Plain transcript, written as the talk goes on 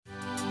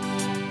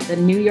the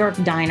New York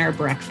diner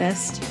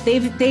breakfast.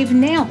 They've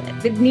nailed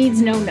it. It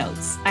needs no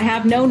notes. I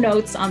have no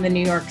notes on the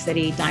New York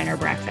City diner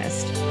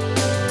breakfast.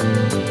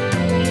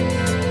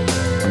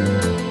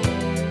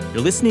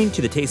 You're listening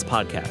to The Taste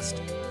Podcast.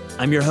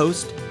 I'm your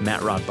host, Matt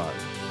Rodbard.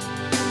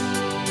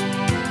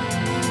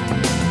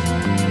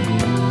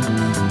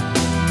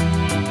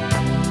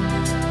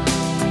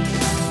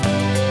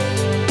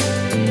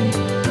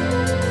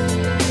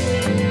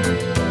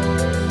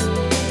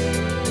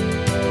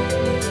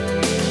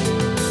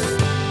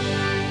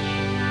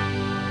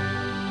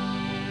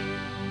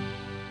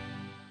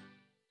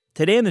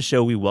 Today on the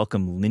show, we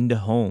welcome Linda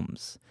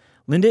Holmes.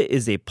 Linda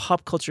is a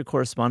pop culture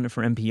correspondent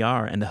for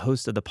NPR and the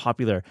host of the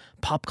popular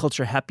Pop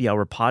Culture Happy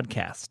Hour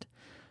podcast.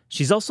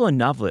 She's also a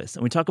novelist,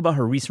 and we talk about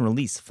her recent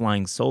release,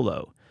 Flying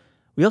Solo.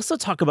 We also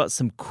talk about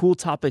some cool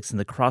topics in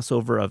the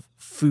crossover of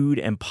food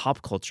and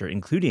pop culture,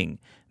 including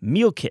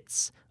meal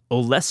kits,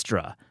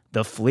 Olestra,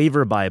 the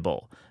Flavor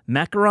Bible,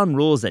 macaron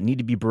rules that need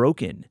to be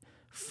broken,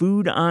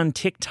 food on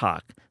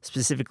TikTok,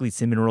 specifically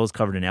cinnamon rolls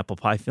covered in apple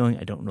pie filling.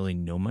 I don't really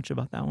know much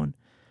about that one.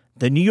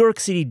 The New York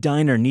City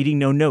diner needing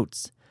no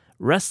notes,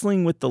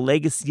 wrestling with the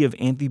legacy of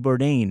Anthony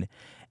Bourdain,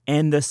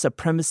 and the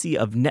supremacy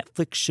of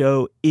Netflix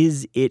show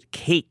Is It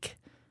Cake?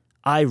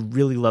 I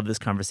really love this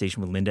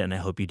conversation with Linda, and I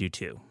hope you do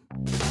too.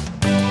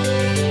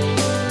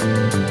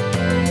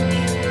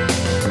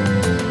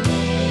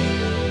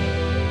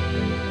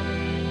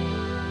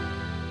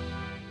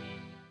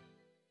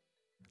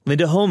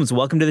 Linda Holmes,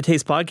 welcome to the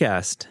Taste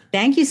Podcast.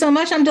 Thank you so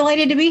much. I'm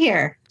delighted to be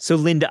here. So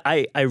Linda,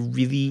 I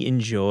really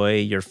enjoy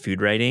your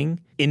food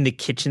writing in the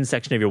kitchen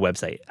section of your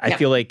website. I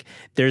feel like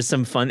there's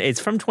some fun.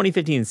 It's from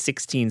 2015 and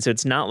 16, so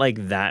it's not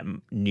like that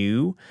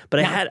new.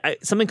 But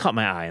something caught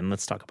my eye, and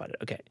let's talk about it.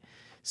 Okay.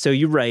 So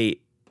you write,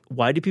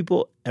 why do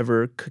people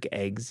ever cook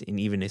eggs in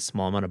even a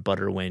small amount of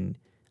butter when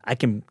I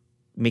can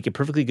make a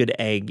perfectly good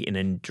egg in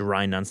a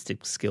dry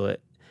nonstick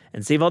skillet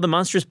and save all the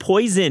monstrous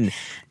poison?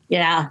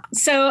 Yeah.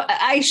 So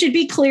I should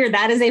be clear.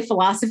 That is a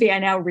philosophy I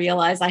now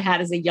realize I had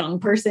as a young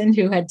person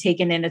who had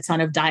taken in a ton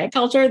of diet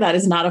culture. That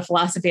is not a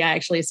philosophy I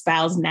actually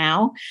espouse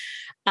now.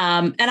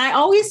 And I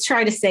always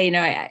try to say,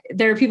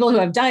 there are people who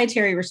have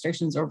dietary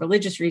restrictions or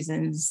religious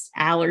reasons,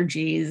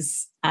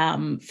 allergies,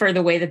 for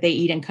the way that they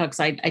eat and cook.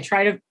 So I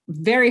try to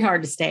very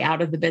hard to stay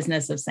out of the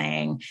business of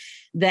saying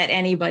that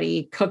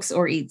anybody cooks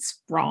or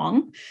eats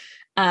wrong.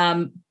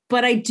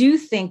 But I do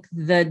think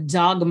the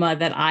dogma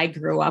that I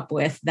grew up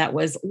with that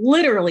was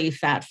literally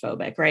fat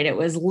phobic, right? It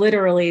was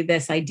literally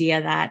this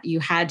idea that you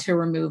had to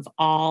remove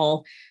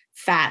all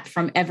fat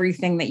from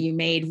everything that you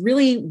made,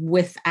 really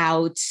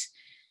without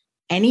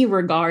any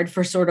regard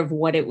for sort of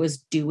what it was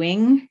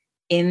doing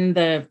in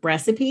the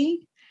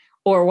recipe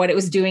or what it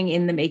was doing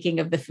in the making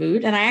of the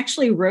food. And I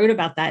actually wrote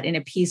about that in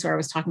a piece where I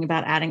was talking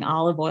about adding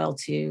olive oil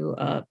to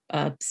a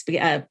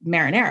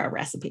marinara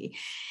recipe.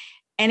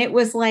 And it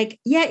was like,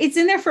 yeah, it's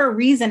in there for a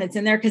reason. It's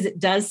in there because it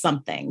does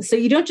something. So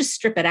you don't just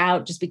strip it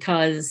out just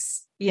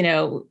because,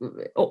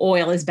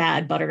 oil is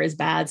bad, butter is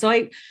bad.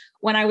 So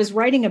when I was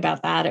writing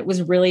about that, it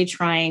was really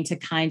trying to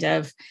kind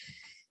of,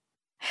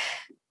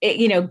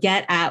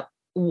 get at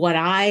what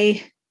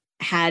I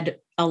had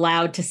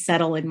allowed to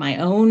settle in my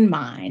own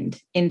mind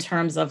in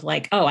terms of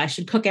like, oh, I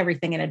should cook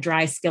everything in a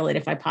dry skillet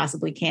if I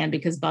possibly can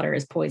because butter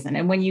is poison.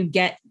 And when you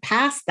get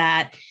past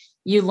that,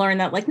 you learn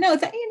that like, no,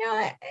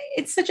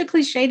 it's such a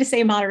cliche to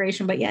say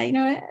moderation, but yeah,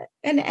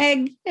 an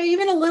egg,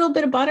 even a little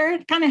bit of butter,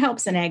 it kind of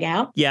helps an egg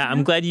out. Yeah,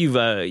 I'm glad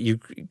you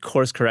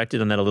course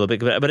corrected on that a little bit,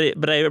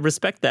 but I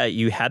respect that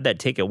you had that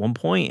take at one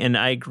point, and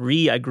I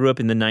agree. I grew up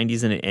in the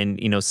 90s and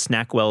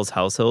Snackwell's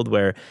household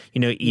where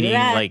eating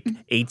like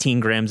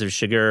 18 grams of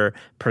sugar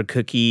per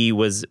cookie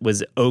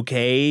was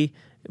okay.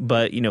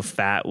 But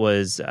fat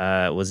was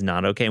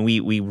not okay, and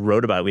we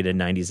wrote about it. We did a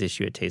 90s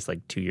issue at Taste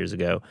like 2 years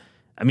ago.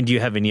 I mean, do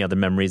you have any other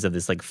memories of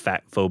this like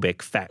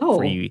fat-phobic,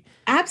 fat-free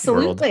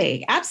absolutely.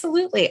 world?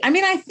 Absolutely. I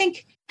mean, I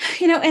think,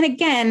 and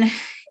again,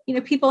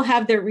 people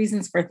have their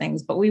reasons for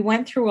things, but we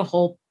went through a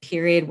whole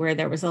period where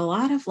there was a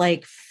lot of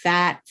like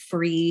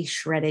fat-free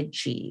shredded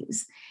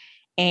cheese.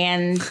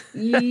 And,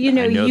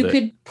 you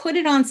could put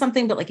it on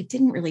something, but like it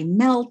didn't really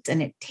melt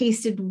and it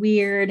tasted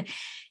weird.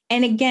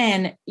 And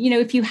again,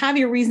 if you have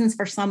your reasons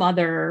for some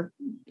other,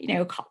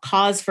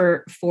 cause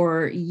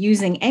for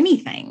using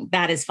anything,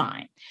 that is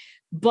fine.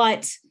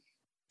 But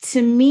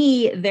to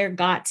me, there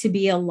got to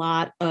be a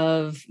lot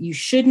of, you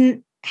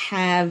shouldn't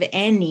have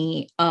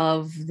any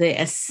of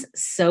this.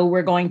 So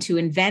we're going to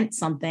invent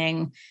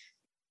something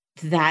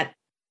that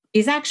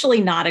is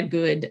actually not a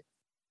good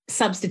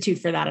substitute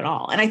for that at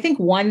all. And I think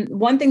one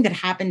thing that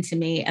happened to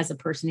me as a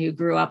person who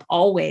grew up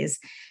always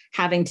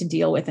having to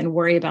deal with and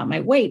worry about my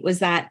weight was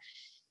that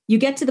you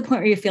get to the point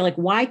where you feel like,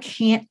 why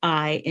can't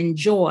I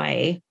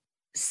enjoy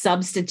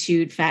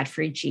substitute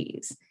fat-free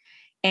cheese?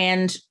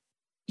 And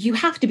you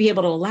have to be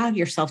able to allow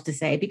yourself to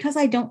say, because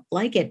I don't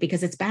like it,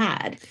 because it's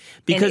bad.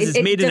 Because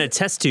it's made in a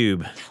test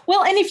tube.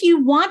 Well, and if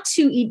you want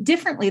to eat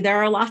differently, there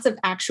are lots of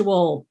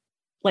actual,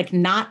 like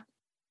not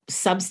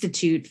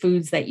substitute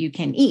foods that you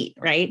can eat,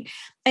 right?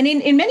 And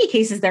in many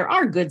cases, there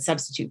are good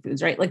substitute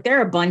foods, right? Like there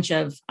are a bunch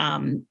of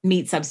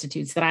meat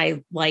substitutes that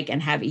I like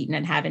and have eaten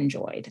and have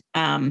enjoyed.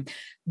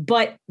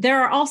 But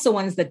there are also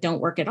ones that don't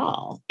work at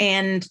all.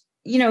 And,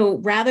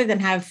 rather than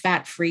have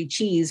fat-free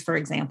cheese, for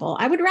example,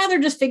 I would rather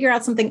just figure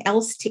out something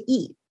else to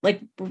eat,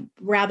 like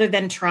rather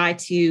than try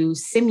to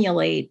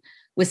simulate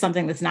with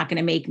something that's not going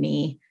to make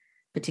me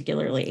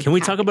particularly Can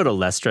we happy. talk about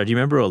Olestra? Do you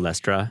remember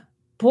Olestra?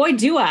 Boy,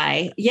 do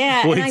I.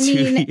 Yeah. Boy, and I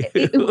mean,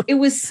 do it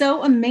was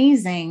so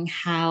amazing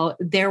how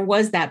there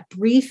was that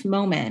brief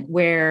moment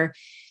where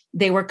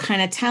they were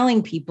kind of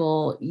telling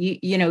people,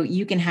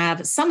 you can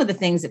have some of the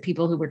things that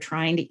people who were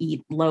trying to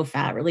eat low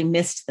fat really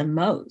missed the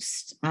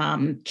most,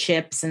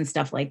 chips and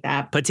stuff like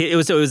that. But it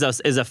was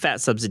a fat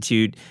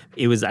substitute.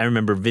 I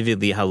remember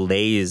vividly how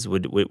Lay's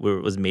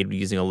was made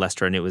using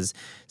Olestra, and it was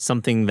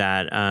something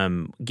that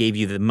gave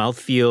you the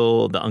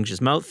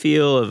unctuous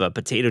mouthfeel of a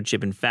potato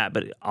chip and fat,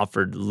 but it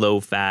offered low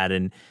fat.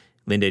 And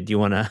Linda, do you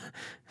want to?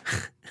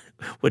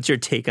 What's your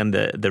take on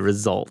the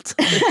result?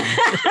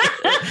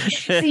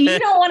 See, you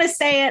don't want to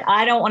say it.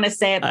 I don't want to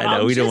say it. I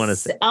know we don't want to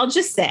say. I'll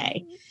just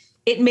say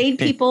it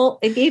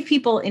gave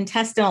people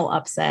intestinal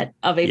upset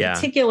of a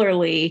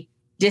particularly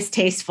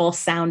distasteful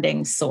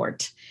sounding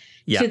sort.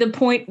 Yeah. To the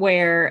point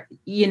where,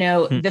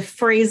 the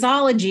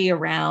phraseology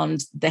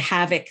around the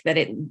havoc that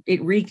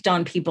it wreaked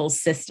on people's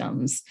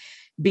systems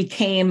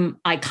became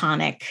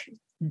iconic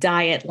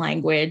diet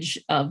language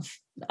of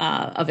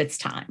its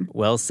time.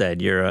 Well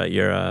said. You're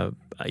a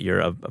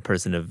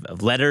person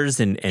of letters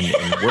and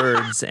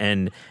words,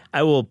 and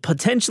I will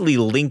potentially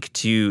link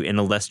to an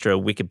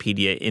Olestra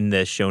Wikipedia in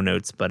the show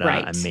notes, but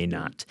I may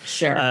not.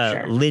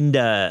 Sure.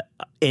 Linda,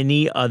 do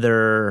you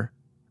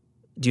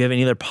have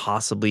any other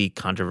possibly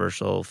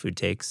controversial food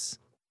takes?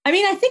 I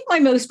mean, I think my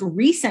most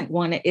recent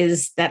one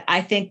is that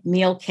I think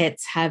meal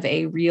kits have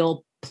a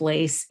real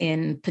place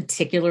in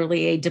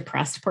particularly a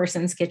depressed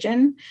person's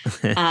kitchen.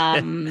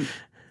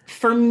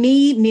 For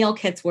me, meal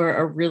kits were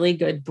a really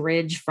good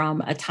bridge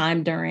from a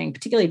time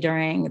particularly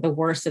during the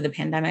worst of the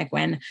pandemic,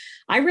 when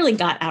I really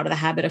got out of the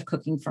habit of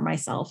cooking for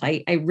myself.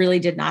 I really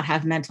did not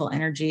have mental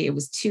energy. It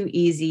was too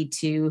easy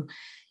to,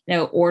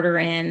 order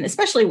in,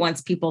 especially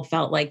once people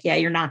felt like,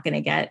 you're not going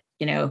to get,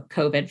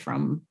 COVID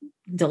from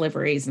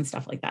deliveries and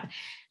stuff like that.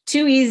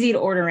 Too easy to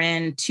order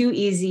in, too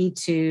easy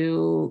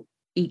to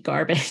eat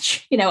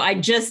garbage.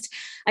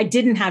 I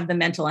didn't have the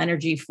mental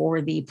energy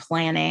for the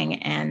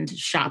planning and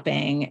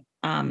shopping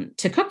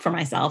to cook for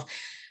myself.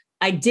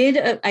 I did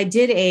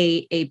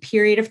a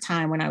period of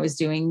time when I was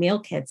doing meal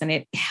kits, and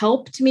it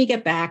helped me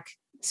get back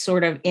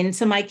sort of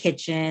into my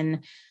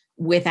kitchen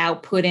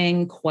without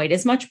putting quite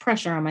as much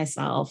pressure on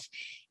myself.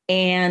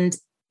 And,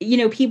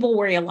 people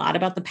worry a lot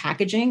about the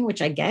packaging,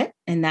 which I get,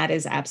 and that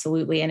is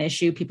absolutely an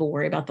issue. People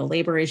worry about the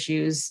labor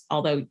issues,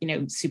 although,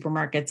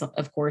 supermarkets,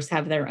 of course,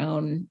 have their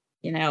own,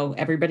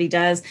 everybody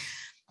does.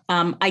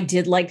 I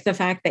did like the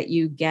fact that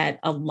you get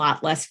a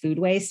lot less food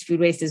waste.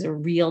 Food waste is a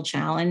real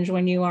challenge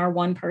when you are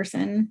one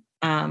person,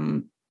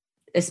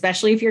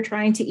 especially if you're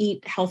trying to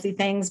eat healthy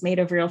things made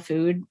of real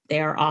food.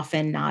 They are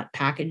often not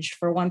packaged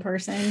for one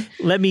person.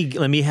 Let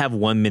me have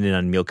 1 minute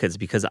on meal kits,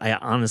 because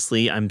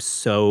I'm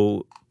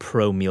so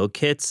pro meal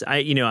kits.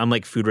 I'm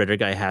like food writer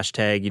guy,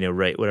 hashtag,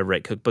 write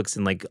cookbooks,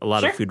 and like a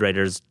lot of food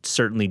writers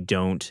certainly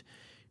don't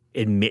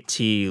admit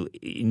to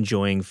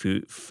enjoying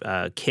food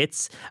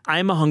kits.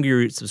 I'm a Hungry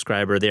Root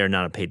subscriber. They are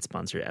not a paid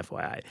sponsor,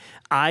 FYI.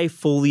 I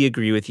fully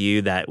agree with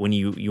you that when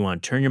you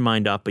want to turn your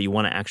mind off, but you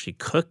want to actually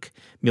cook,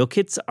 meal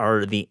kits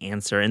are the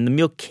answer. And the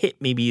meal kit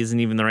maybe isn't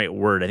even the right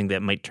word. I think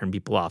that might turn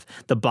people off.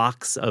 The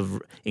box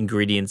of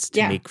ingredients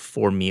to make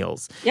 4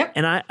 meals. Yep.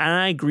 And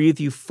I agree with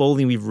you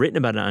fully. We've written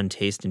about it on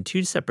Taste in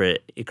 2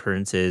 separate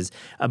occurrences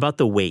about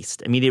the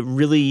waste. I mean, it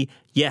really,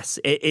 yes,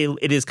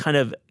 it is kind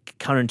of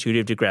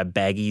counterintuitive to grab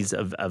baggies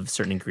of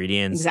certain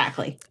ingredients.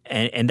 Exactly.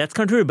 And that's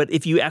counterintuitive. But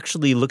if you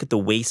actually look at the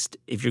waste,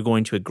 if you're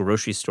going to a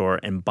grocery store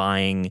and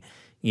buying,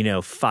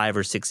 5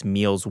 or 6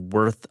 meals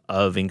worth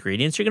of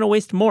ingredients, you're going to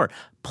waste more.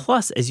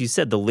 Plus, as you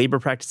said, the labor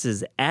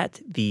practices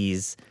at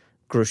these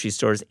grocery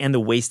stores and the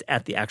waste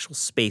at the actual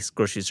space.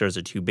 Grocery stores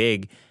are too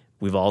big.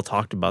 We've all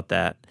talked about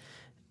that.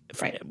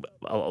 Right.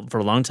 For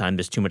a long time,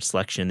 there's too much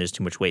selection, there's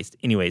too much waste.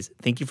 Anyways,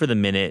 thank you for the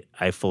minute.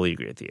 I fully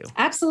agree with you.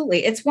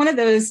 Absolutely. It's one of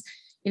those,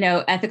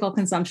 ethical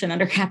consumption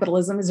under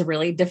capitalism is a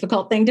really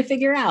difficult thing to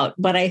figure out.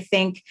 But I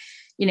think,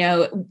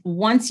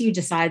 once you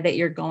decide that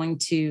you're going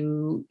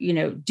to,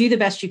 do the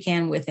best you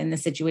can within the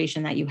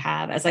situation that you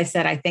have, as I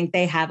said, I think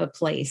they have a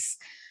place,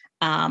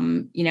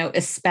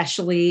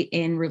 especially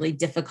in really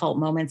difficult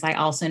moments. I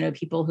also know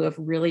people who have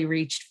really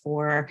reached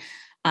for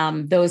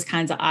those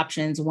kinds of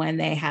options when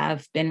they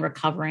have been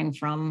recovering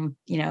from,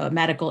 a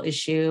medical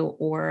issue,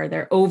 or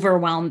they're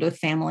overwhelmed with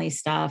family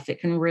stuff. It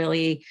can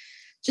really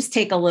just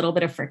take a little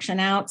bit of friction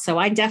out. So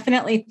I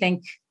definitely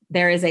think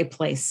there is a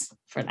place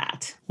for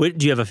that. Do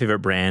you have a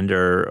favorite brand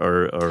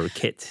or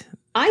kit?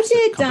 I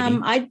did.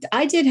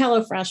 I did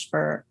HelloFresh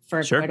for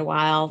quite a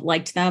while.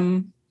 Liked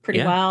them pretty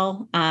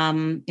well.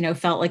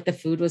 Felt like the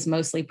food was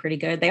mostly pretty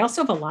good. They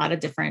also have a lot of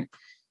different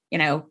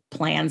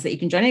plans that you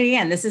can join. And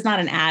again, this is not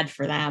an ad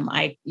for them.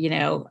 I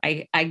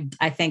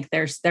think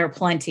there are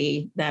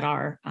plenty that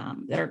are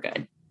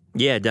good.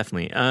 Yeah,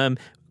 definitely.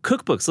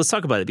 Cookbooks. Let's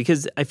talk about it,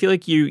 because I feel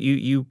like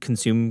you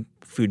consume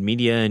food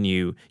media and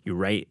you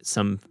write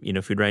some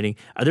food writing.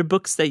 Are there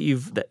books that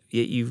you've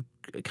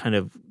kind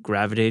of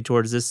gravitated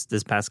towards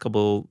this past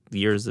couple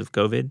years of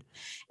COVID?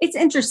 It's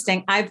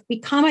interesting. I've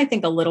become, I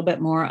think, a little bit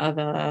more of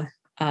a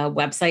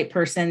website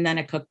person than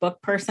a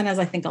cookbook person, as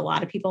I think a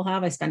lot of people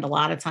have. I spend a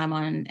lot of time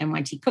on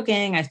NYT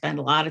Cooking. I spend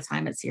a lot of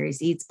time at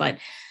Serious Eats, but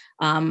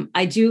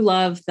I do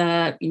love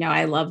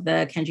I love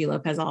the Kenji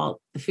Lopez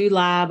the Food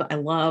Lab. I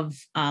love,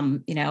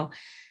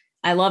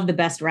 I love the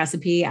best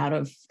recipe out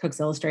of Cooks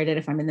Illustrated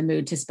if I'm in the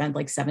mood to spend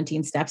like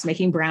 17 steps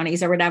making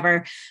brownies or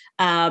whatever,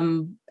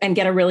 and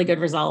get a really good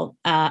result.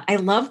 I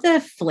love the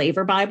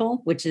Flavor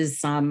Bible, which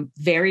is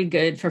very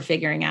good for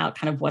figuring out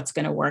kind of what's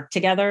going to work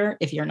together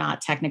if you're not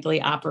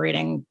technically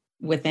operating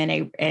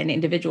within an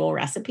individual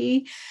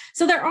recipe.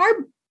 So there are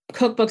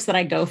cookbooks that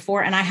I go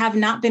for, and I have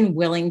not been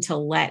willing to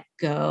let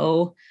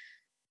go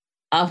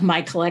of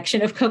my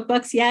collection of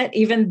cookbooks yet,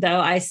 even though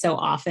I so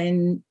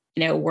often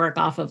work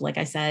off of, like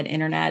I said,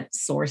 internet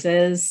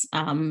sources,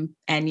 and,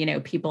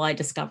 people I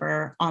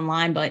discover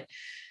online, but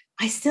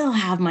I still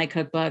have my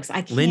cookbooks.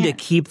 I can't. Linda,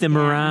 keep them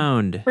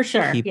around. For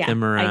sure. Keep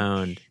them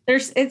around.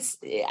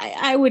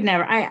 I would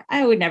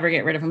never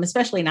get rid of them,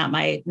 especially not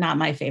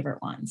my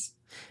favorite ones.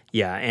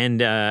 Yeah.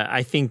 And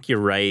I think you're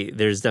right.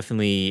 There's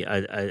definitely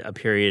a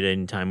period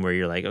in time where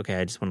you're like, okay,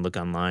 I just want to look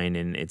online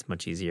and it's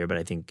much easier. But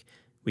I think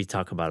we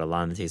talk about a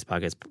lot on the Taste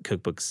Podcast,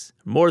 cookbooks,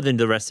 more than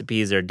the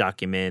recipes. They're a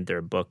document, they're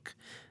a book.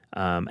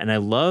 And I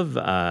love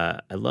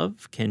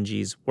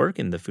Kenji's work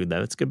in the Food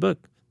Lab. It's a good book.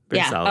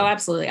 Very solid. Oh,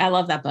 absolutely. I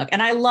love that book.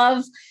 And I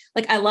love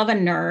a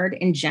nerd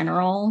in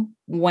general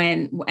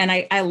and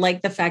I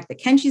like the fact that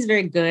Kenji's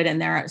very good.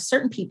 And there are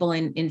certain people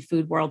in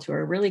food world who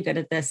are really good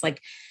at this.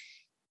 Like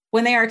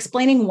when they are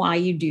explaining why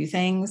you do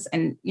things.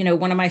 And,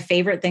 one of my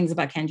favorite things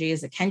about Kenji is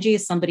that Kenji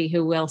is somebody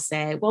who will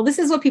say, well, this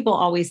is what people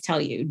always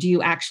tell you. Do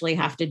you actually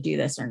have to do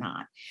this or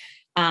not?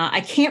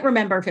 I can't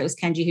remember if it was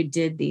Kenji who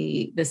did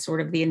the sort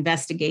of the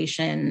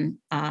investigation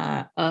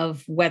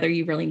of whether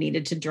you really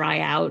needed to dry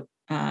out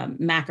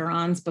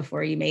macarons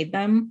before you made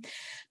them.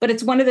 But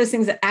it's one of those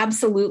things that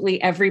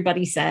absolutely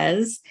everybody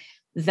says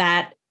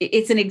that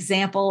it's an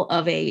example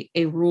of a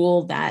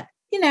rule that,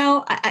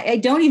 I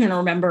don't even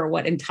remember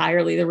what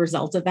entirely the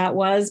result of that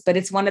was, but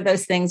it's one of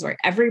those things where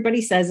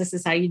everybody says this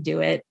is how you do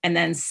it. And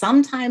then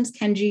sometimes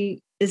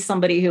Kenji is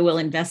somebody who will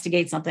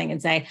investigate something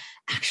and say,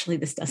 actually,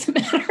 this doesn't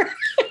matter.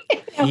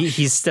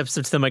 He steps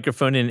up to the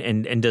microphone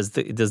and takes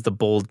the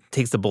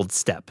bold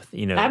step,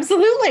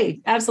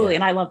 Absolutely. Yeah.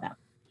 And I love that.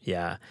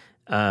 Yeah.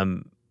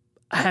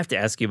 I have to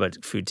ask you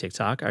about food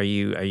TikTok. Are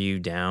you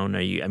down?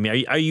 Are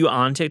you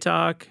on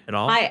TikTok at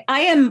all? I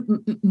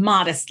am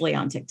modestly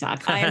on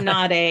TikTok. I am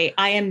not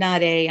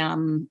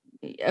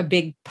a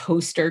big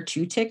poster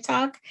to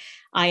TikTok.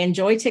 I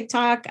enjoy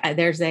TikTok.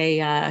 There's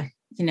a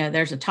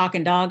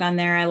talking dog on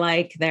there I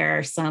like. There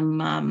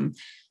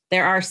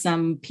are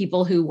some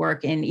people who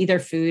work in either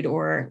food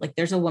or like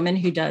there's a woman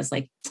who does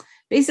like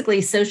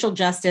basically social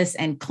justice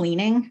and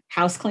cleaning,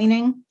 house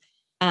cleaning,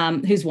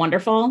 who's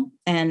wonderful.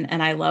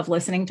 And I love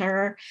listening to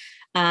her.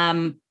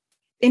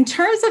 In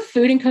terms of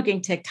food and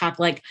cooking TikTok,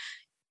 like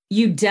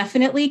you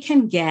definitely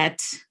can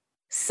get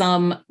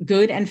some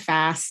good and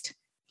fast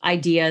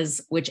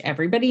ideas, which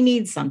everybody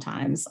needs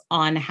sometimes,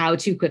 on how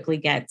to quickly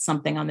get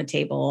something on the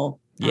table.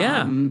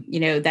 Yeah.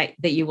 That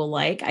you will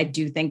like. I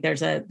do think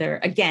there's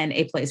again,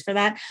 a place for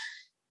that.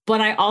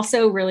 But I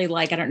also really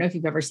like, I don't know if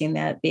you've ever seen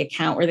the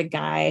account where the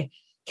guy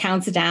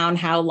counts down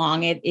how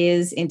long it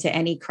is into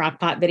any crock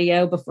pot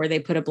video before they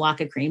put a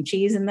block of cream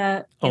cheese in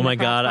the Oh my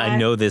God, I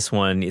know this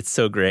one. It's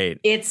so great.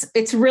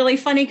 It's really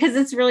funny because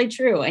it's really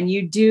true. And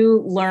you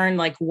do learn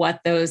like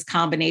what those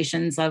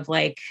combinations of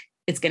like,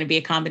 it's going to be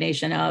a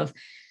combination of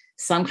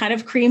some kind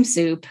of cream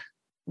soup,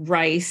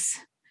 rice,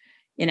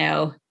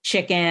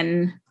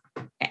 chicken,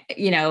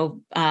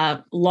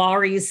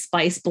 Laurie's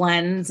spice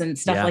blends and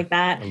stuff like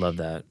that. I love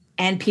that.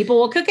 And people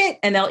will cook it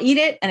and they'll eat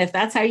it. And if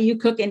that's how you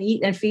cook and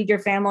eat and feed your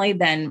family,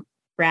 then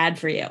rad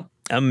for you.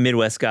 I'm a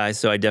Midwest guy,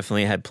 so I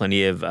definitely had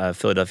plenty of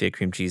Philadelphia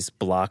cream cheese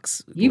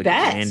blocks. You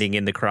bet. Landing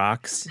in the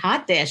crocks.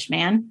 Hot dish,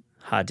 man.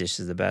 Hot dish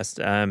is the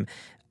best. I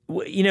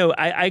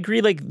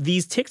agree. Like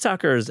these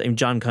TikTokers, and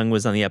John Kung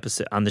was on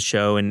the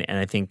show, and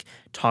I think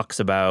talks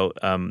about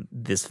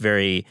this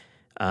very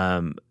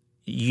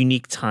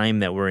unique time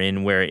that we're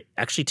in, where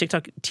actually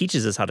TikTok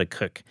teaches us how to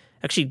cook.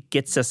 Actually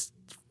gets us,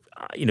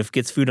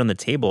 gets food on the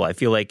table. I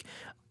feel like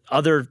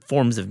other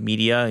forms of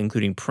media,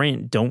 including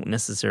print, don't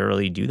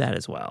necessarily do that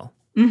as well.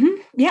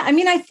 Mm-hmm. Yeah, I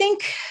mean, I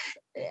think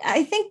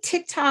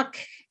TikTok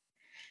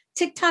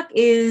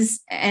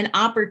is an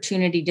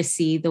opportunity to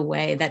see the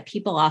way that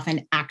people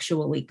often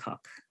actually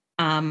cook,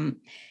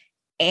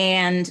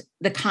 and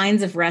the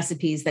kinds of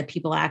recipes that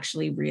people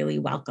actually really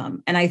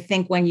welcome. And I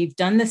think when you've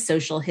done the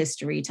social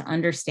history to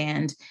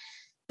understand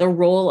the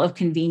role of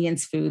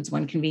convenience foods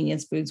when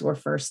convenience foods were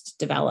first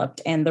developed,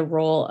 and the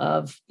role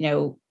of,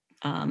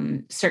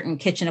 certain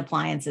kitchen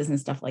appliances and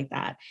stuff like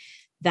that,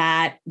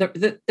 that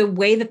the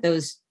way that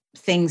those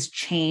things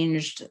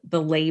changed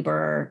the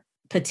labor,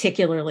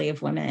 particularly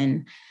of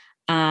women,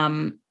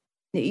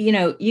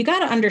 you got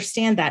to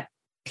understand that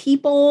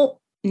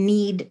people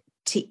need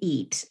to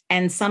eat,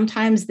 and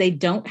sometimes they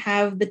don't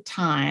have the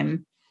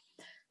time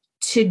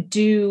to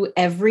do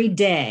every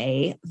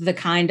day the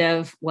kind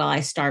of, well,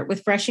 I start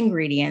with fresh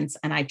ingredients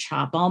and I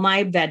chop all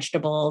my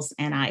vegetables,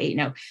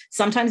 and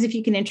sometimes if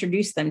you can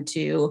introduce them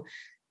to,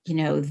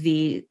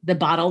 the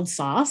bottled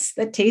sauce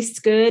that tastes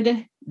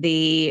good,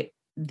 the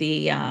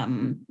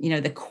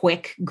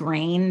quick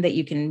grain that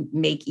you can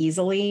make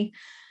easily,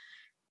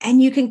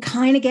 and you can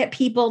kind of get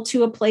people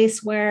to a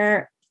place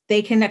where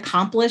they can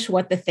accomplish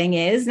what the thing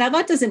is. Now,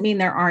 that doesn't mean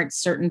there aren't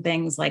certain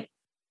things. Like,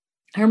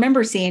 I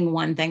remember seeing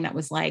one thing that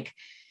was like,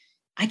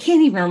 I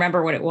can't even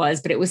remember what it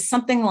was, but it was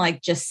something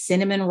like just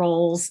cinnamon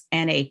rolls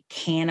and a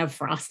can of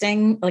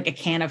frosting, like a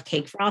can of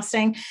cake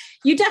frosting.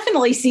 You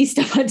definitely see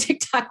stuff on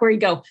TikTok where you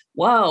go,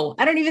 whoa,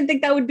 I don't even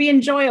think that would be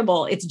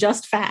enjoyable. It's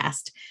just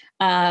fast.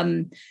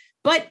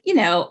 But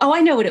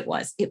I know what it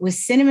was. It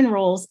was cinnamon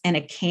rolls and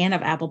a can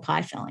of apple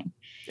pie filling.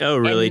 Oh,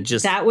 really? And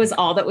that was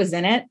all that was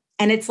in it.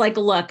 And it's like,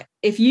 look,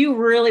 if you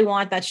really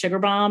want that sugar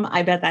bomb,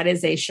 I bet that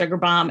is a sugar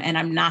bomb. And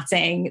I'm not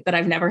saying that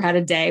I've never had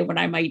a day when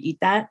I might eat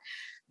that,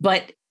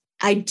 but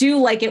I do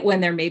like it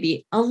when they're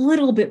maybe a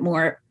little bit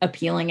more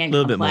appealing and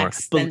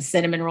complex than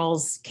cinnamon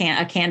rolls,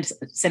 a canned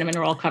cinnamon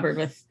roll covered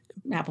with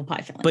apple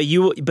pie filling. But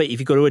if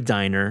you go to a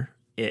diner,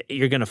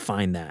 you're going to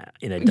find that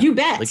in a diner. You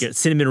bet. Like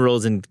cinnamon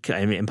rolls and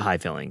pie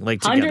filling,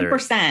 like together.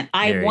 100%.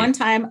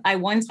 I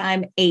one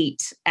time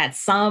ate at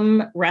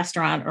some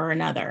restaurant or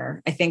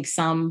another. I think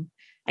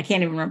I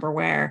can't even remember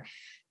where,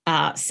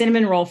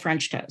 cinnamon roll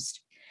French toast,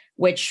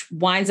 which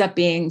winds up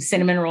being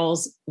cinnamon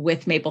rolls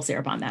with maple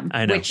syrup on them,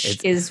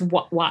 which is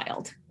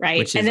wild, right?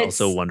 Which is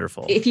also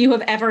wonderful. If you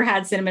have ever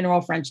had cinnamon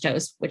roll French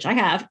toast, which I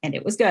have, and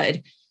it was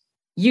good,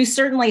 you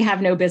certainly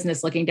have no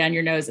business looking down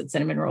your nose at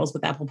cinnamon rolls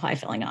with apple pie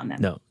filling on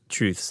them. No,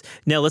 truths.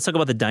 Now let's talk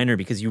about the diner,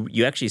 because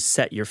you actually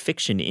set your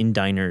fiction in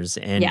diners,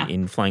 and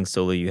in Flying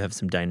Solo you have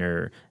some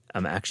diner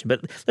action.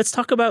 But let's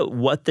talk about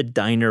what the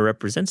diner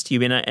represents to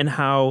you, and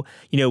how,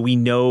 we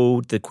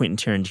know the Quentin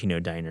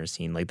Tarantino diner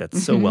scene, like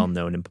that's so well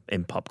known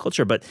in pop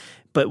culture, but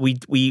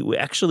we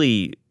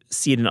actually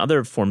see it in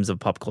other forms of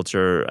pop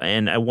culture,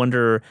 and I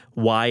wonder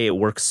why it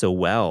works so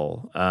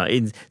well.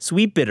 In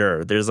Sweet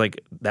Bitter, there's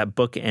like that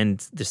book and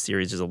the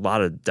series, there's a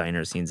lot of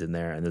diner scenes in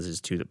there, and there's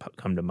just two that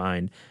come to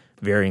mind.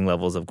 Varying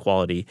levels of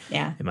quality,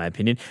 in my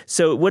opinion.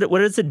 So what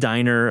does the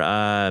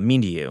diner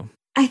mean to you?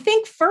 I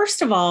think,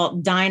 first of all,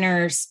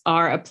 diners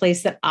are a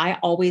place that I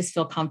always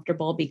feel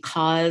comfortable,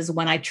 because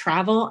when I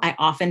travel, I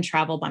often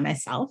travel by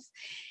myself.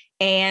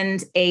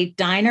 And a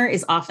diner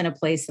is often a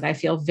place that I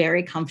feel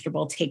very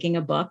comfortable taking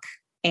a book,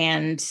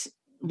 and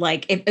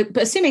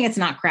assuming it's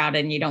not crowded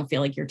and you don't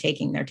feel like you're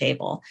taking their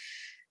table,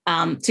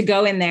 to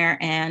go in there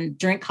and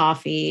drink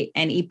coffee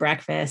and eat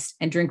breakfast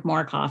and drink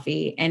more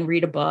coffee and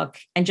read a book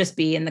and just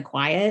be in the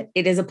quiet.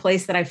 It is a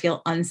place that I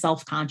feel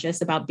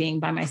unself-conscious about being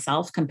by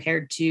myself,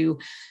 compared to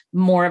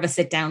more of a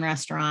sit-down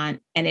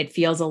restaurant. And it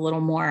feels a little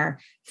more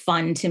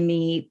fun to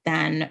me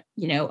than,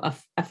 a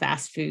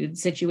fast food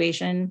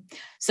situation.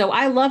 So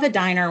I love a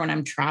diner when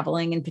I'm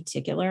traveling in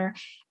particular.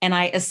 And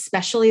I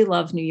especially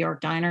love New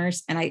York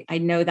diners. And I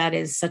know that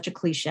is such a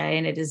cliche,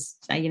 and it is,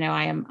 I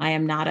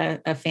am not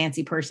a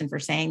fancy person for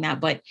saying that,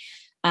 but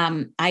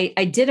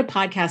I did a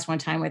podcast one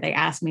time where they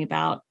asked me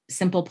about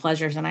simple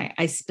pleasures. And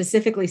I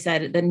specifically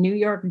said the New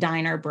York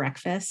diner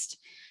breakfast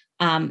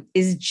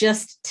is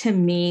just, to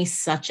me,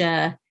 such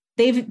a,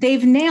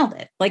 they've nailed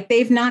it. Like,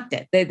 they've knocked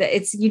it.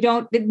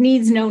 It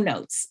needs no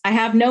notes. I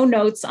have no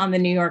notes on the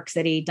New York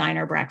City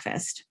diner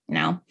breakfast,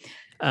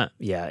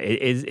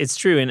 it's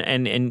true.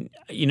 And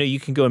you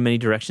can go in many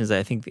directions.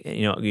 I think,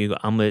 you go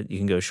omelet, you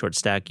can go short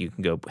stack, you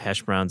can go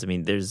hash browns. I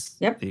mean,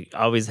 you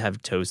always have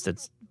toast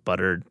that's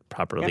buttered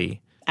properly. Yep.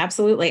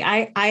 Absolutely.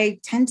 I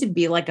tend to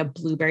be like a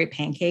blueberry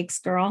pancakes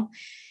girl.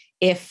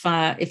 If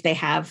they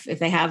have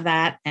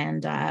that,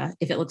 and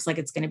if it looks like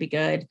it's going to be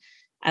good,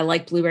 I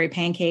like blueberry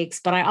pancakes,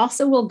 but I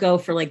also will go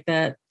for like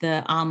the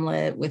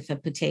omelet with the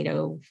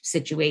potato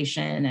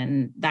situation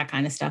and that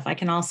kind of stuff. I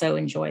can also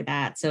enjoy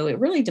that. So it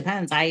really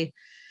depends. I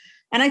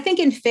think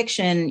in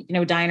fiction,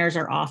 diners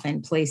are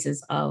often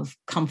places of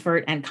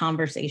comfort and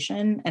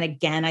conversation. And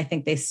again, I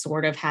think they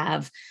sort of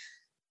have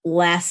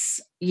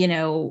less,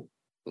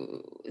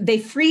 they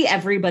free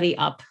everybody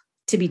up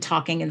to be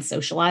talking and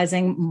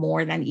socializing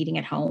more than eating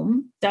at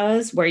home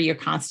does, where you're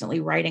constantly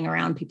riding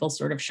around, people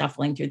sort of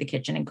shuffling through the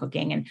kitchen and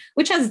cooking, and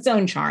which has its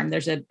own charm.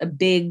 There's a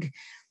big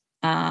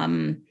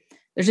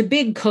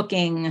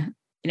cooking,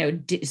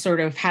 sort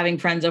of having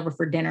friends over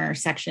for dinner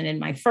section in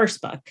my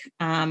first book.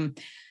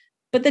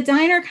 But the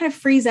diner kind of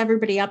frees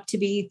everybody up to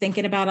be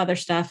thinking about other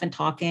stuff and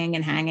talking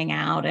and hanging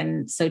out.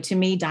 And so to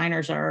me,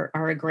 diners are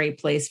a great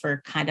place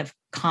for kind of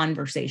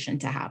conversation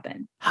to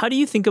happen. How do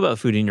you think about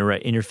food in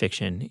your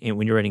fiction,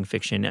 when you're writing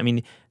fiction? I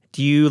mean,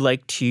 do you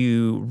like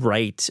to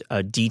write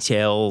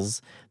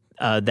details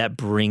that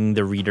bring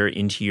the reader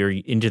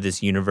into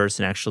this universe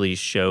and actually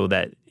show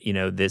that,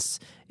 this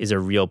is a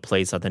real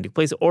place, authentic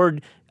place. Or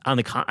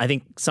I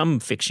think some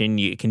fiction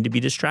it can be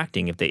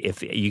distracting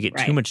if you get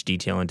too much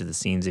detail into the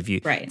scenes. If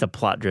it's a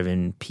plot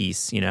driven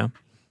piece,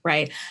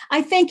 Right.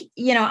 I think,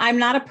 I'm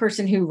not a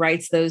person who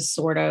writes those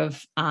sort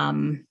of,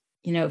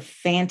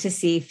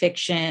 fantasy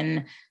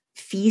fiction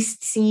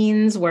feast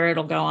scenes where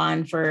it'll go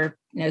on for,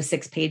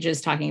 6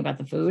 pages talking about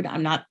the food.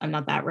 I'm not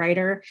that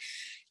writer.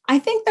 I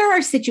think there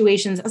are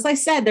situations, as I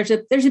said, there's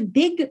a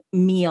big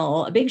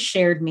meal, a big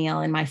shared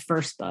meal in my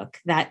first book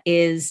that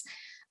is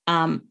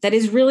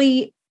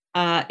really,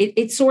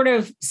 it sort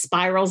of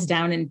spirals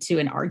down into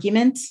an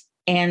argument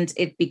and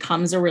it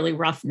becomes a really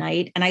rough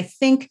night. And I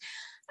think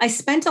I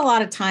spent a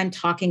lot of time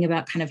talking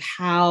about kind of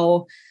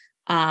how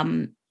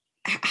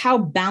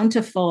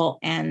bountiful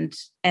and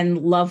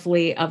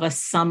lovely of a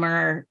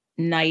summer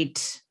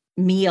night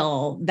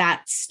meal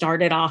that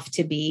started off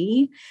to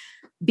be,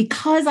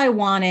 because I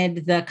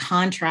wanted the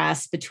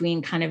contrast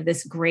between kind of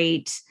this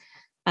great,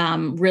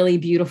 really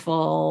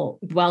beautiful,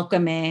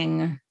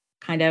 welcoming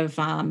kind of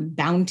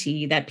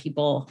bounty that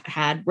people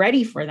had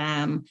ready for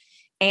them.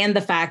 And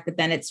the fact that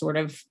then it sort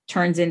of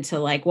turns into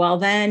like, well,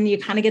 then you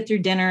kind of get through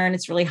dinner and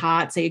it's really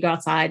hot. So you go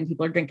outside and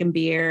people are drinking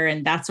beer.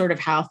 And that's sort of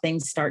how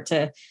things start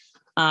to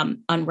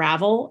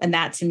unravel. And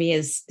that to me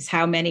is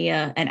how many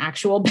an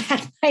actual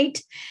bad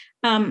night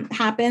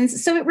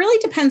happens. So it really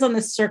depends on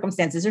the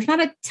circumstances. There's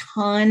not a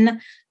ton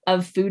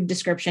of food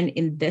description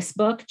in this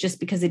book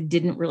just because it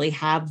didn't really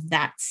have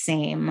that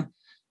same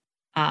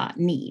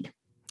need.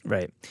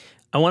 Right.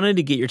 I wanted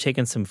to get your take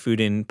on some food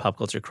and pop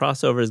culture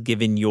crossovers,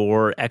 given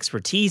your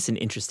expertise and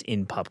interest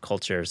in pop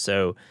culture.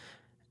 So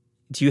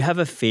do you have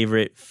a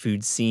favorite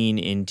food scene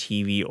in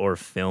TV or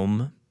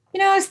film?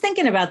 I was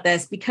thinking about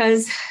this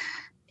because,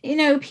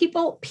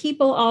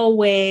 people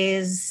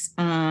always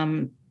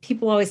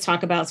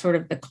talk about sort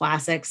of the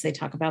classics. They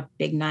talk about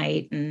Big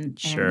Night and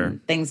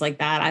things like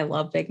that. I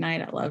love Big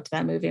Night. I loved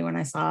that movie when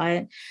I saw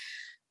it.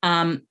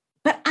 But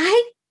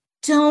I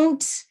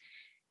don't...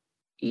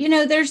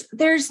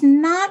 there's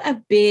not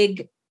a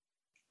big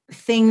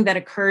thing that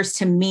occurs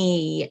to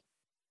me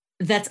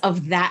that's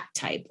of that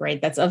type,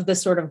 right? That's of the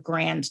sort of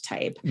grand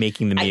type.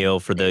 Making the meal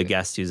for the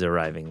guest who's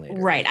arriving later.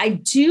 Right. I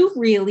do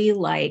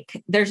really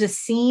there's a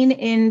scene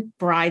in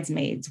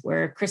Bridesmaids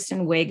where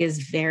Kristen Wiig is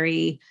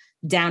very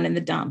down in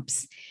the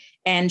dumps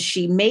and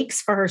she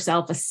makes for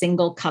herself a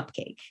single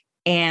cupcake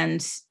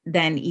and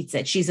then eats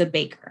it. She's a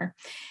baker.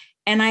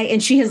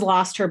 And she has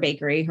lost her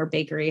bakery. Her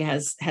bakery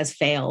has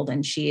failed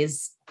and she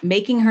is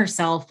making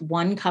herself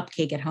one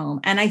cupcake at home.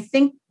 And I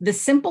think the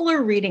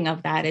simpler reading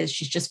of that is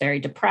she's just very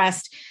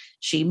depressed.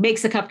 She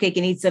makes a cupcake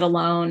and eats it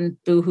alone.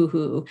 Boo hoo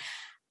hoo.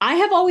 I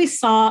have always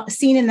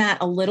seen in that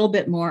a little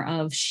bit more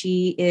of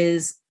she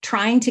is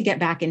trying to get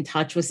back in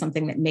touch with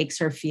something that makes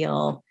her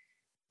feel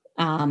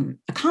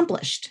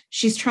accomplished.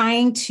 She's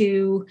trying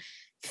to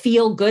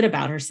feel good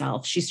about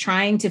herself. She's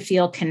trying to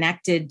feel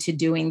connected to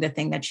doing the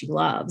thing that she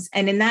loves.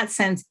 And in that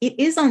sense, it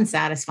is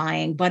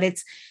unsatisfying, but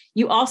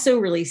you also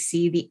really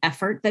see the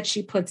effort that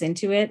she puts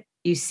into it.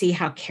 You see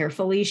how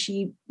carefully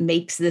she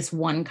makes this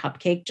one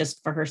cupcake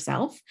just for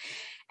herself.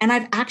 And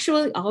I've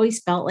actually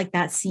always felt like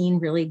that scene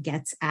really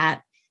gets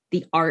at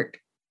the art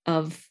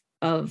of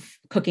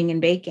cooking and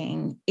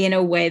baking in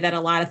a way that a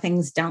lot of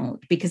things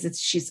don't, because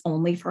she's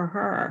only for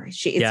her. It's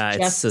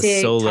just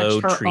a solo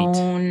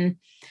treat.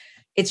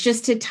 It's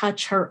just to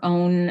touch her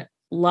own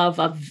love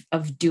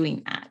of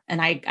doing that.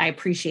 And I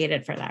appreciate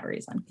it for that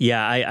reason.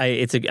 Yeah,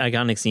 it's an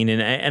iconic scene.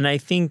 And I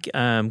think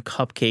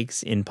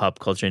cupcakes in pop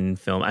culture and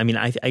film, I mean,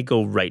 I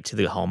go right to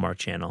the Hallmark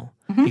Channel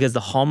because the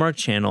Hallmark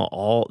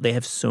Channel, they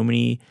have so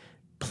many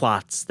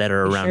plots that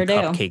are around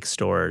cupcake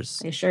stores.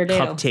 They sure do.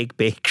 Cupcake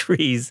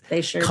bakeries.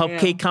 They sure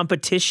cupcake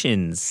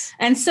competitions.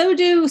 And so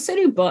do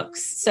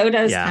books. So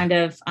does kind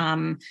of,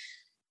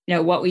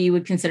 what we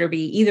would consider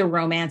be either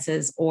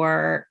romances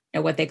or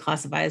what they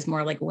classify as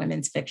more like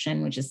women's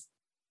fiction, which is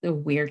a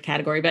weird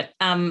category. But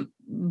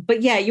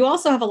yeah, you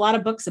also have a lot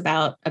of books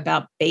about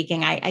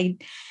baking.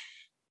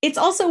 It's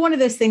also one of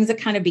those things that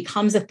kind of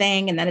becomes a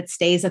thing and then it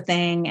stays a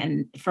thing.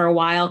 And for a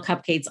while,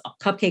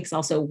 cupcakes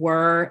also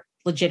were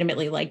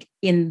legitimately like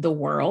in the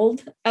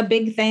world a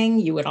big thing.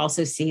 You would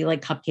also see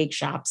like cupcake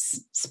shops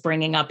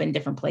springing up in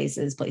different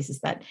places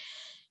that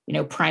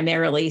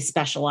primarily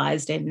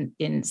specialized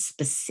in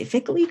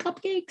specifically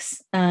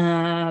cupcakes.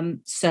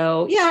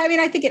 So yeah, I mean,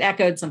 I think it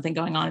echoed something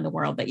going on in the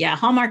world, but yeah,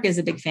 Hallmark is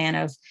a big fan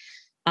of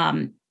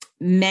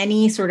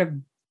many sort of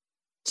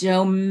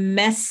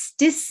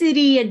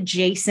domesticity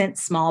adjacent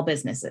small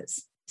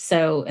businesses.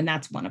 So, and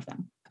that's one of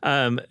them.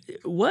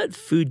 What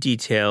food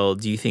detail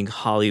do you think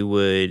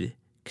Hollywood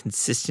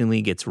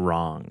consistently gets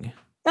wrong?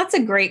 That's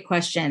a great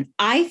question.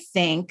 I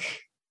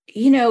think,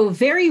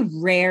 very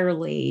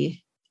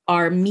rarely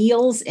are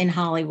meals in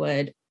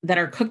Hollywood that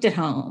are cooked at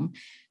home.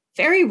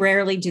 Very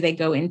rarely do they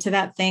go into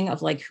that thing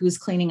of like, who's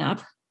cleaning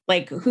up?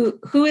 Like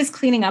who is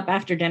cleaning up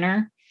after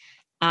dinner?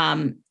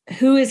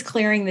 Who is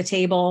clearing the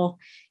table?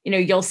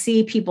 you'll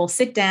see people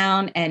sit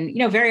down and,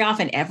 very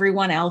often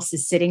everyone else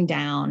is sitting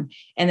down.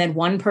 And then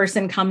one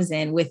person comes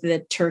in with the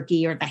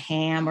turkey or the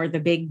ham or the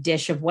big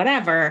dish of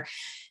whatever,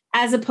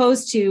 as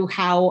opposed to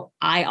how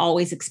I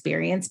always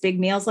experience big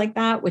meals like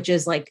that, which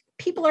is like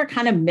people are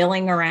kind of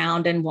milling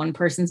around and one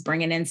person's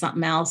bringing in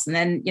something else. And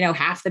then,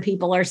 half the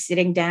people are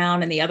sitting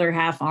down and the other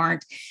half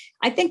aren't.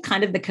 I think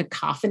kind of the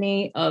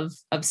cacophony of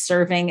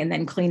serving and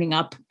then cleaning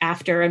up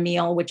after a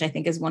meal, which I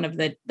think is one of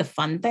the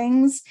fun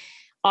things,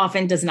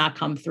 often does not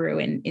come through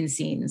in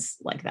scenes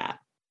like that.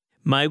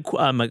 My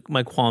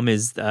qualm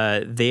is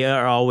they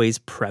are always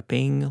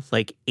prepping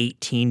like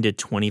 18 to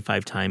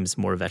 25 times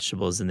more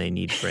vegetables than they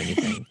need for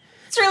anything.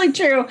 It's really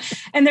true.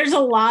 And there's a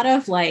lot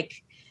of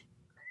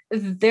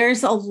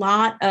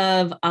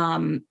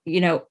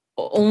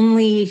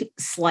only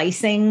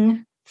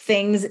slicing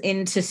things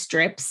into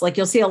strips. Like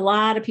you'll see a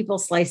lot of people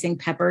slicing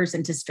peppers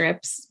into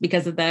strips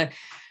because of the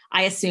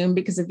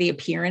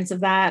appearance of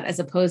that, as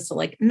opposed to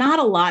like not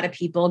a lot of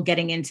people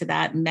getting into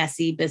that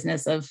messy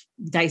business of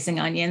dicing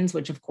onions,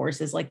 which of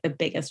course is like the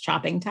biggest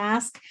chopping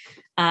task.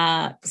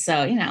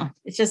 So,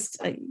 it's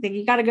just,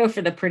 you got to go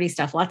for the pretty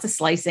stuff. Lots of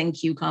slicing,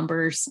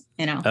 cucumbers,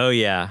 Oh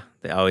yeah.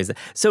 They always.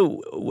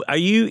 So are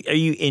you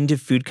into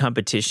food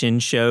competition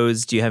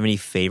shows? Do you have any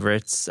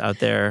favorites out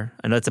there?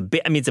 I know it's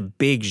a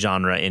big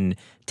genre in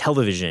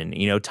television.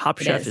 Top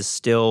Chef is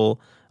still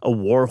a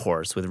war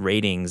horse with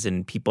ratings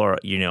and people are,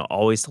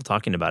 always still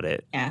talking about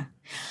it. Yeah.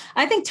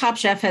 I think Top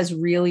Chef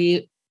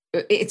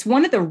it's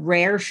one of the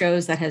rare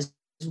shows that has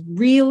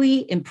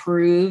really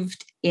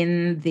improved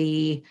in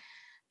the,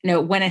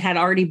 when it had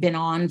already been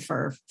on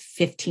for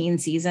 15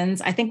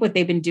 seasons. I think what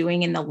they've been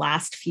doing in the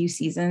last few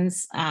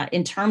seasons,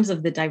 in terms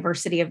of the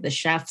diversity of the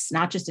chefs,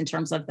 not just in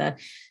terms of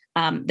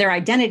their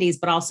identities,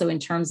 but also in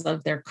terms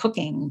of their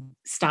cooking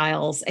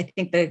styles. I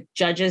think the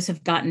judges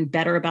have gotten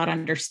better about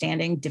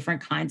understanding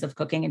different kinds of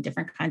cooking and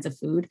different kinds of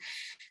food.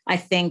 I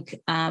think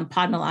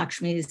Padma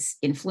Lakshmi's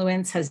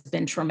influence has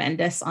been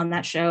tremendous on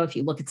that show. If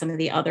you look at some of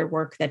the other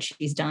work that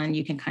she's done,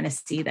 you can kind of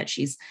see that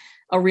she's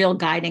a real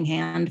guiding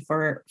hand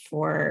for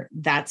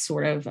that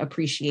sort of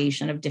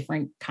appreciation of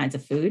different kinds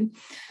of food.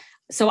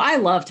 So I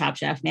love Top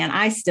Chef, man.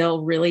 I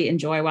still really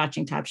enjoy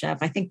watching Top Chef.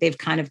 I think they've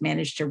kind of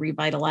managed to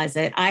revitalize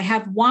it. I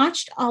have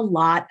watched a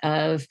lot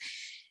of,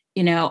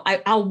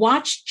 I'll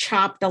watch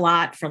Chopped a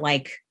lot for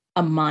like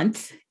a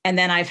month, and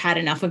then I've had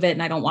enough of it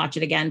and I don't watch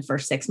it again for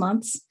 6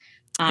 months.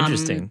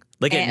 Interesting.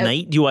 Like at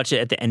night? Do you watch it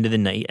at the end of the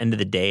night, end of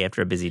the day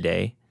after a busy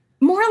day?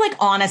 More like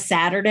on a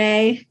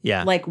Saturday.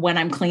 Yeah. Like when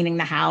I'm cleaning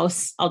the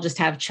house, I'll just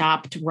have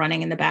Chopped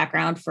running in the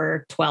background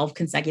for 12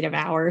 consecutive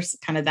hours,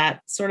 kind of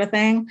that sort of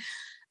thing.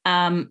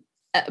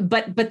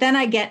 But then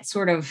I get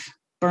sort of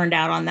burned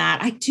out on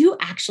that. I do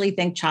actually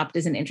think Chopped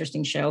is an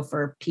interesting show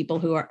for people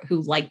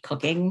who like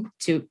cooking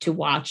to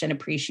watch and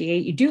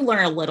appreciate. You do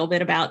learn a little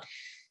bit about,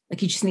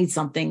 like, you just need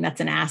something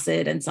that's an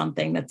acid and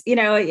something that's,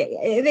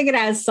 I think it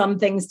has some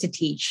things to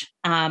teach.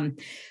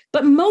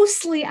 But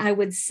mostly I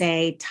would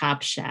say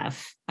Top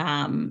Chef.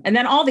 And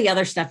then all the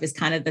other stuff is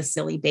kind of the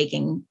silly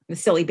baking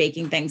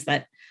things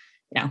that,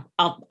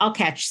 I'll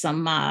catch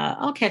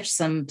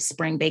some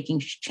spring baking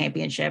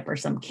championship or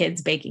some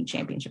kids baking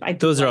championship.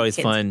 Those are always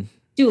fun.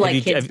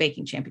 Kids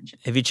baking championship.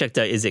 Have you checked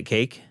out Is It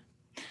Cake?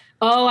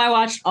 Oh, I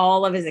watched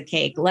all of Is It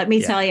Cake. Let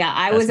me tell you,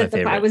 I was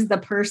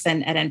the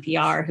person at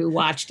NPR who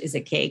watched Is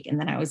It Cake. And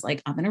then I was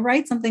like, I'm going to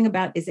write something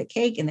about Is It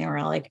Cake. And they were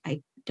all like,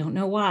 I don't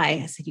know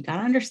why. I said, you got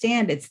to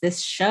understand, it's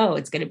this show.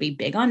 It's going to be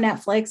big on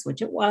Netflix,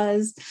 which it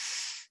was.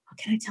 What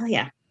can I tell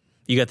you?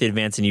 You got the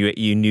advance and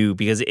you knew,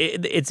 because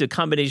it's a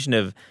combination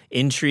of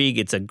intrigue.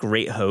 It's a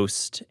great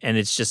host, and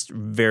it's just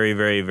very,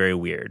 very, very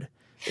weird.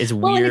 It's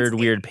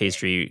weird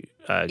pastry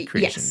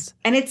creations. Yes.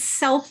 And it's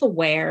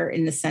self-aware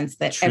in the sense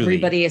that Truly.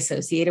 Everybody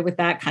associated with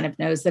that kind of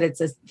knows that it's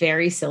a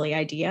very silly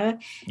idea.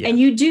 Yeah. And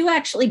you do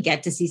actually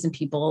get to see some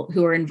people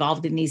who are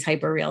involved in these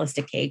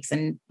hyper-realistic cakes,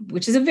 and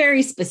which is a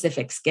very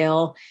specific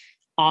skill.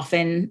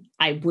 Often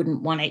I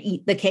wouldn't want to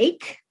eat the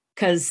cake,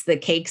 because the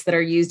cakes that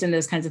are used in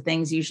those kinds of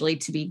things, usually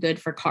to be good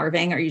for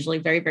carving, are usually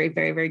very, very,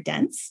 very, very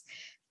dense,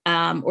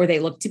 or they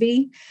look to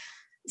be.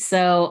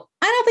 So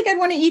I don't think I'd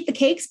want to eat the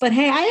cakes, but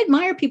hey, I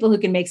admire people who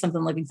can make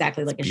something look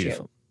exactly like a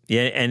shoe.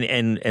 Yeah,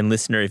 and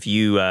listener, if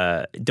you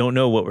don't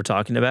know what we're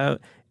talking about,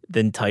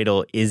 the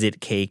title "Is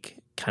It Cake"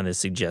 kind of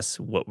suggests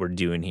what we're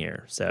doing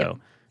here. So yep,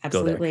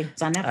 absolutely,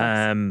 it's on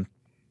Netflix.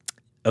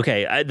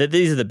 Okay,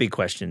 these are the big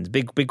questions.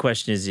 Big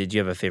question is: do you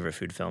have a favorite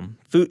food film?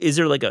 Is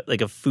there like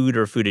a food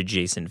or food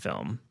adjacent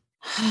film?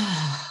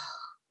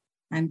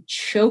 I'm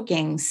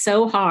choking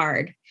so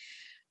hard.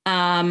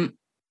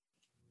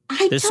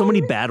 There's so many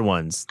bad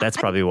ones. That's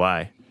probably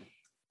why.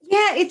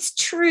 Yeah, it's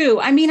true.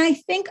 I mean, I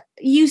think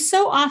you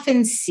so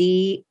often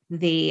see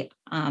the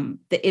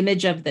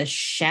image of the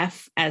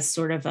chef as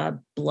sort of a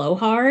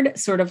blowhard,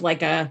 sort of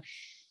like a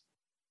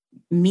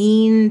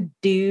mean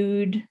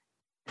dude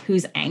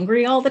who's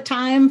angry all the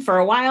time. For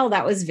a while,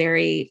 that was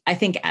very, I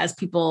think, as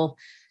people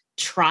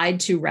tried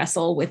to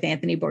wrestle with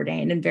Anthony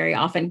Bourdain and very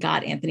often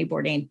got Anthony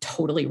Bourdain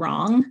totally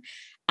wrong.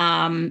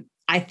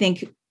 I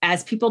think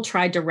as people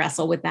tried to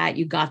wrestle with that,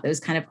 you got those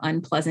kind of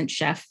unpleasant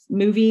chef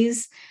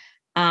movies.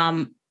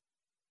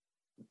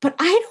 But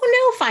I don't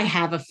know if I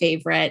have a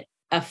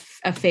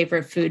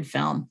favorite food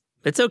film.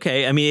 It's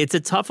okay. I mean, it's a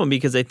tough one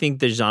because I think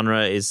the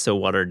genre is so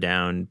watered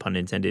down, pun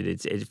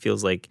intended. It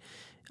feels like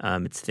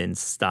it's thin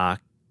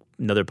stock,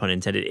 another pun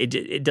intended.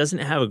 It doesn't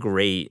have a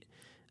great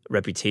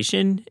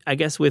reputation, I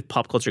guess, with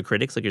pop culture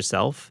critics like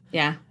yourself.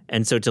 Yeah.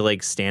 And so to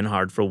like stand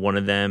hard for one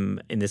of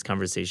them in this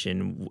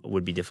conversation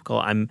would be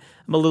difficult. I'm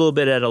a little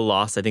bit at a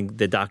loss. I think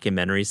the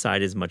documentary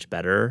side is much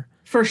better.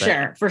 For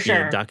sure.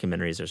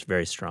 Documentaries are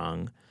very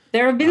strong.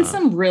 There have been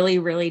some really,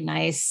 really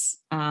nice.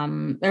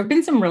 There have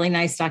been some really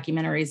nice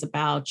documentaries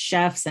about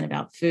chefs and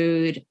about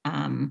food.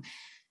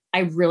 I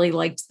really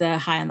liked the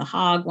High on the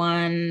Hog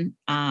one,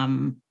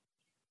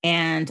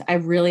 and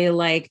I've really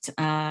liked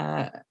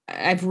a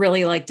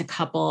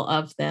couple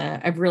of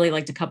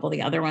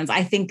the other ones.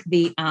 I think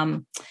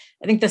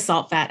the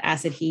Salt, Fat,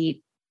 Acid,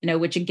 Heat,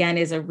 which again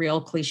is a real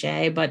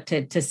cliche, but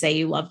to say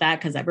you love that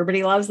because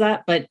everybody loves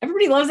that, but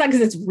everybody loves that because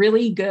it's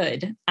really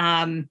good.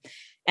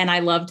 And I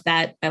loved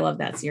that. I love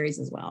that series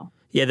as well.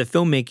 Yeah, the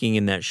filmmaking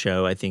in that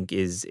show, I think,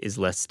 is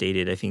less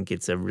stated. I think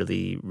it's a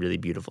really, really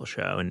beautiful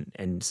show.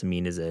 And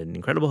Samin is an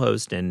incredible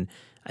host. And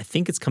I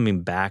think it's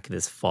coming back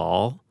this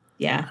fall.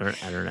 Yeah.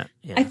 I don't know.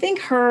 Yeah. I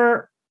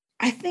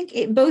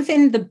think both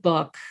in the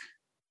book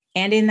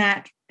and in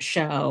that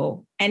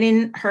show and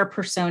in her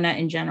persona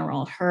in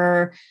general,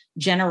 her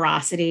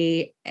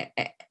generosity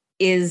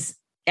is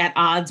at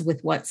odds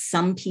with what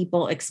some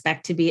people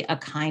expect to be a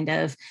kind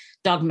of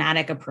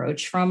dogmatic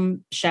approach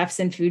from chefs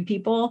and food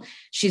people.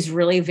 She's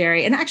really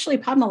and actually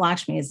Padma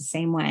Lakshmi is the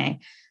same way,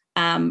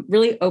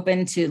 really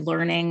open to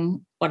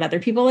learning what other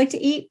people like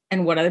to eat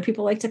and what other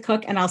people like to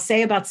cook. And I'll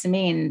say about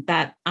Samin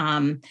that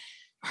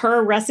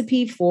her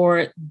recipe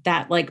for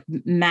that like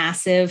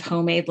massive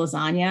homemade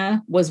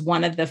lasagna was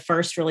one of the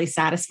first really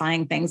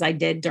satisfying things I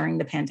did during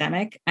the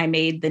pandemic. I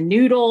made the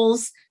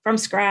noodles from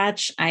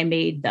scratch. I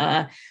made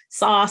the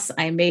sauce.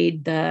 I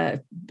made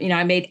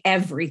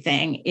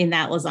everything in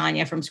that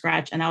lasagna from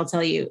scratch. And I'll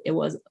tell you, it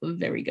was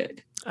very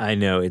good. I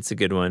know it's a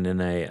good one.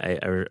 And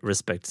I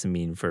respect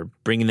Samin for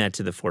bringing that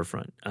to the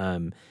forefront.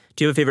 Do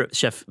you have a favorite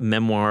chef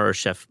memoir or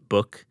chef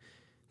book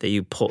that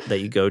you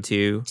go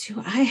to?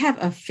 Do I have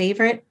a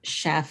favorite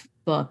chef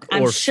book?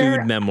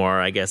 Food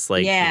memoir, I guess.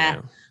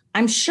 Yeah,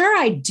 I'm sure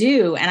I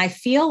do. And I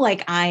feel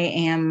like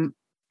I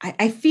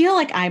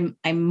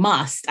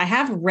must. I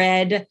have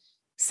read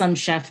some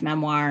chef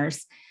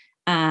memoirs.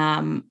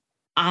 I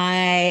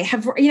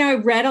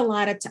did read a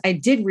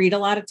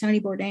lot of Tony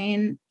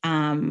Bourdain.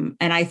 And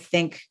I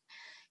think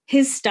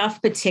his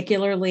stuff,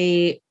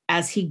 particularly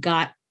as he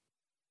got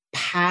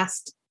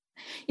past,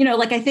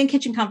 I think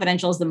Kitchen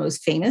Confidential is the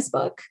most famous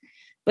book,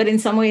 but in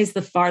some ways,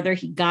 the farther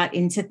he got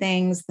into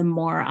things, the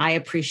more I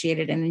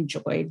appreciated and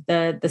enjoyed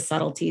the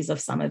subtleties of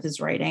some of his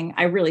writing.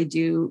 I really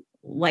do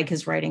like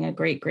his writing a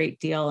great, great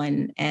deal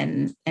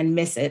and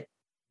miss it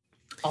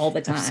all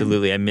the time.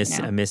 Absolutely. I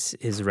miss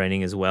his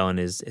writing as well and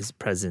his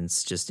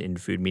presence just in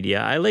food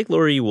media. I like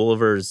Laurie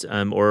Wolver's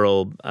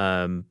oral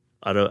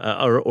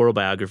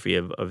biography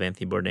of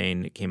Anthony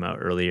Bourdain. It came out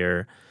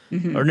earlier,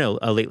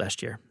 late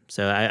last year.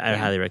 So I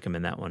highly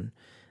recommend that one.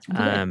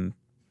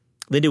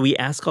 Linda, we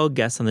ask all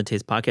guests on the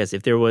Taste Podcast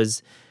if there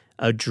was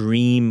a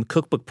dream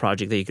cookbook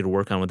project that you could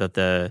work on without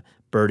the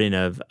burden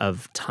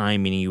of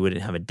time, meaning you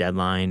wouldn't have a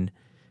deadline,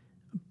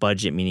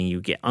 budget, meaning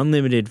you get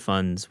unlimited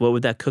funds. What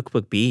would that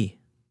cookbook be?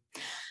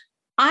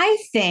 I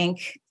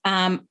think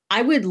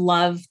I would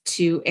love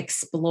to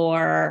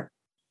explore,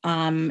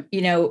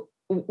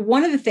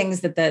 one of the things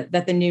that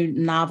the new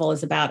novel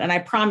is about, and I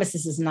promise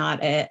this is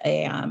not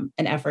an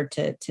effort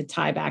to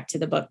tie back to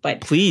the book, but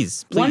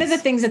please. One of the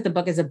things that the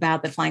book is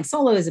about, that Flying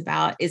Solo is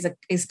about,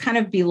 is kind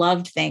of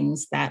beloved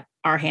things that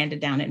are handed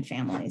down in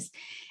families.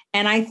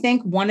 And I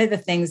think one of the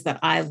things that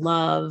I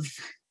love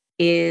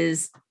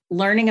is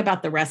learning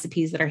about the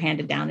recipes that are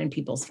handed down in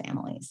people's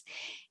families.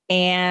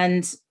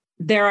 And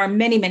there are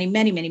many, many,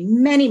 many, many,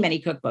 many,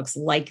 many cookbooks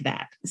like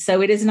that.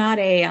 So it is not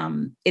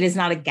a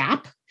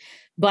gap,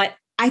 but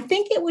I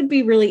think it would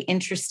be really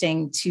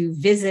interesting to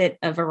visit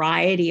a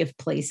variety of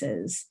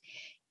places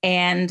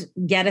and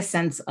get a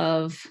sense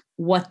of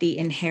what the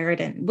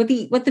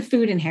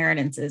food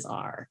inheritances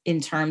are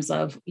in terms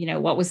of,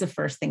 what was the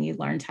first thing you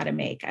learned how to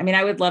make? I mean,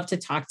 I would love to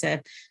talk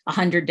to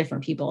 100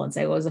 different people and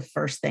say, what was the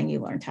first thing you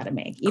learned how to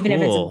make? Even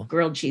if it's a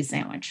grilled cheese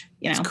sandwich,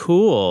 It's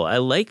cool. I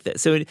like that.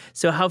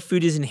 So how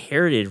food is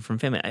inherited from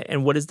family,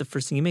 and what is the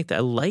first thing you make? I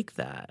like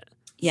that.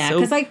 Yeah.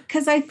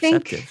 Because I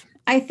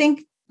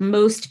think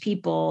most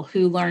people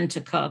who learn to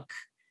cook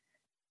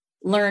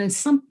learn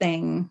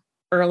something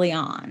early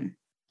on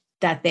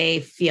that they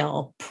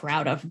feel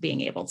proud of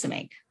being able to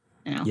make.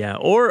 Yeah,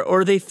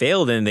 or they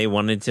failed and they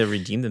wanted to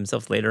redeem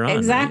themselves later on.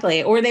 Exactly,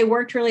 right? Or they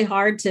worked really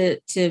hard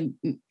to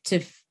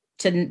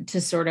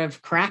sort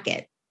of crack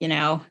it.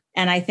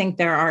 And I think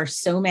there are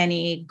so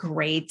many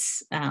great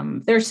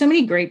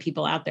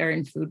people out there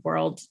in food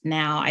world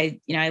now. I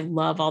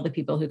love all the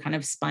people who kind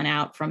of spun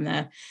out from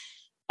the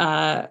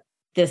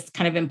this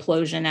kind of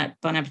implosion at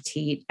Bon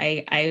Appetit.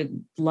 I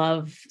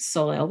love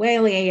Sohail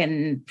Whaley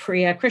and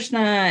Priya Krishna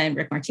and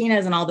Rick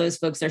Martinez and all those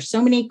folks. There's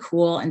so many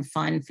cool and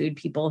fun food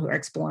people who are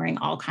exploring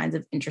all kinds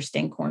of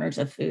interesting corners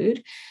of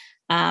food.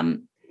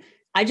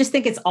 I just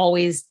think it's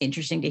always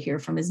interesting to hear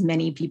from as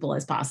many people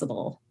as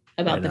possible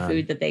about the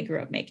food that they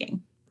grew up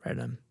making. Right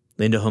on.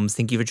 Linda Holmes,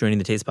 thank you for joining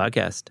the Taste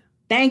Podcast.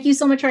 Thank you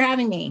so much for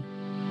having me.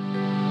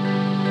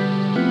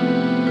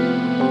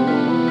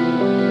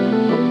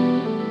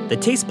 The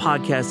Taste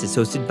Podcast is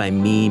hosted by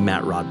me,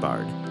 Matt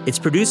Rodbard. It's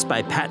produced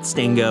by Pat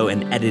Stango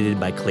and edited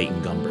by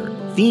Clayton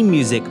Gumber. Theme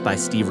music by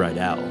Steve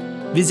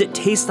Rydell. Visit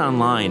Taste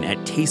online at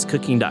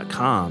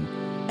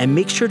tastecooking.com and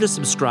make sure to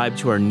subscribe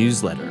to our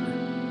newsletter.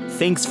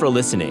 Thanks for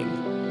listening.